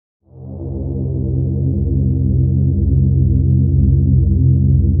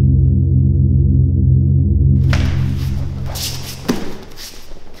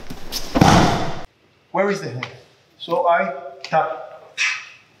So I tap,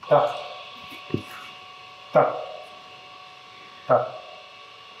 tap, tap, tap,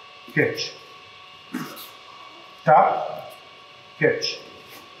 catch, tap, catch,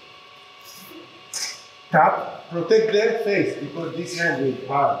 tap, protect their face because this hand will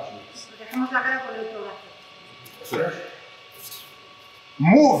punch.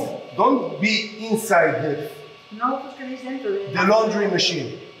 Move, don't be inside the laundry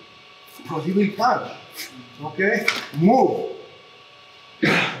machine because he will punch. Okay? Move.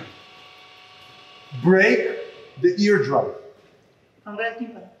 Break the eardrum.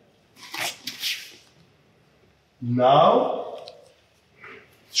 Now,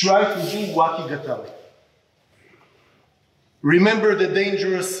 try to do Waki Gatame. Remember the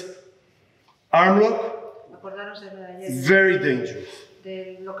dangerous arm lock? Very dangerous.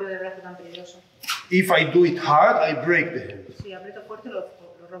 If I do it hard, I break the hand.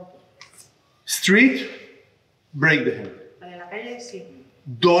 Street, break the hand.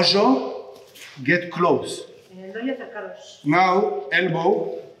 Dojo, get close. Now,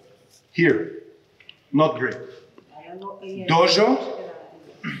 elbow, here, not break. Dojo,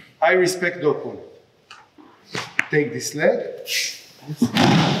 I respect the opponent. Take this leg.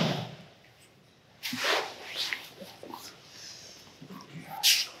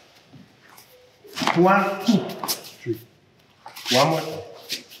 One, two, three. One more time.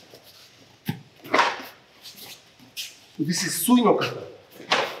 This is sui no kata.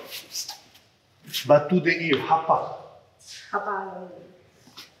 But to the ear, hapa. Hapa.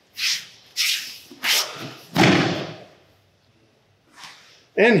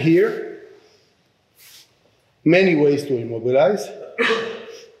 And here, many ways to immobilize.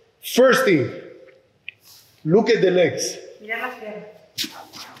 First thing, look at the legs.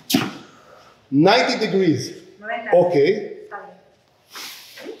 90 degrees. Okay.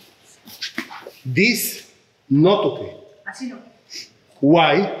 This, not okay.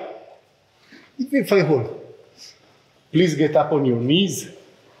 Why? If I hold, please get up on your knees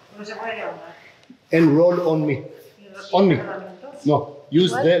and roll on me. On me. No,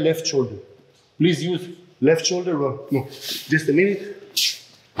 use the left shoulder. Please use left shoulder roll. No, just a minute.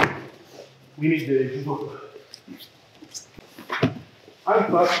 We need the judo.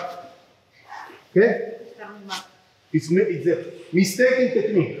 I'm back. Okay? It's a mistaken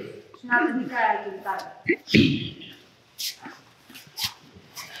technique.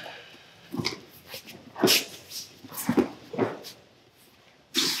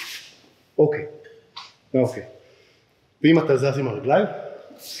 אוקיי, אוקיי. ואם אתה זז עם הרגליים,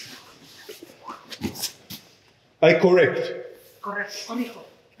 I correct.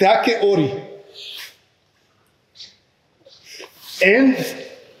 Take ori. And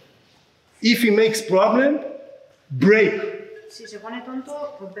if he makes problem, break. Si se pone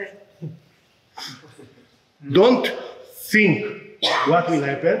tonto, romper. Don't think what will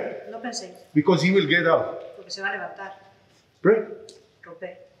happen. No penséis. Because he will get out. Porque se va a levantar. Break.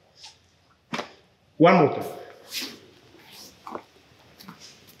 Romper. One more time.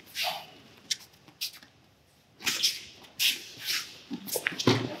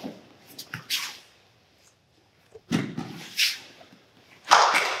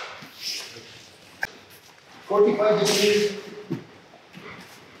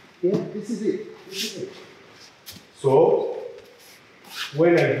 Yeah, this is it. This is it. So,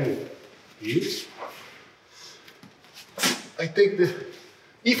 when I do this, I take the.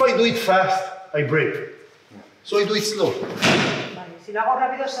 If I do it fast, I break. So I do it slow. Vale, si lo hago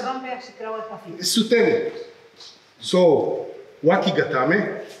rápido se rompe, así que lo hago despacio. Sutemi. So, Waki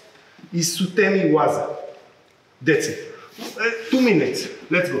Gatame is Sutemi Waza. That's it. 2 minutes.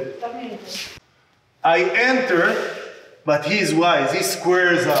 Let's go. 2 minutes. I enter, but he is wise. He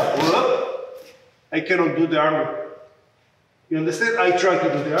squares up. I cannot do the arm lock. You understand? I try to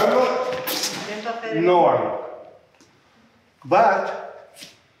do the arm lock. No arm lock. But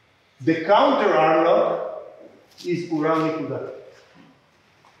the counter arm lock is Ura Oni Kudaki.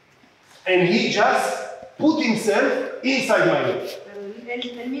 And he just put himself inside my leg.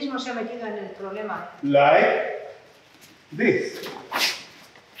 Él mismo se ha metido en el problema. Like this.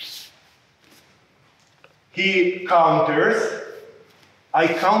 He counters, I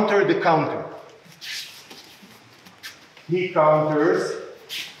counter the counter. He counters,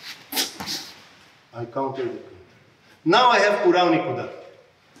 I counter the counter. Now I have Ura Oni Kudaki.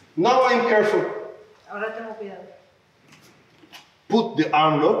 Now I'm careful. Ahora tengo cuidado. Put the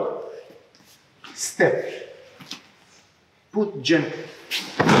arm lock, step. Put gently.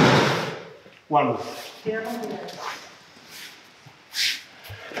 One more. Tira con cuidado.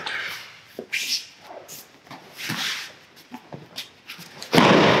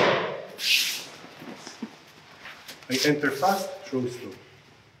 I enter fast, throw slow.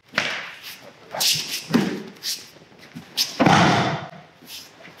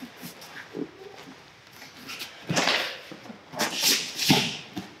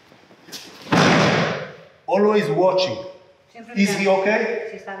 Always watching. Is he okay?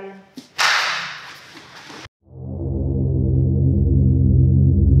 Sí, está bien.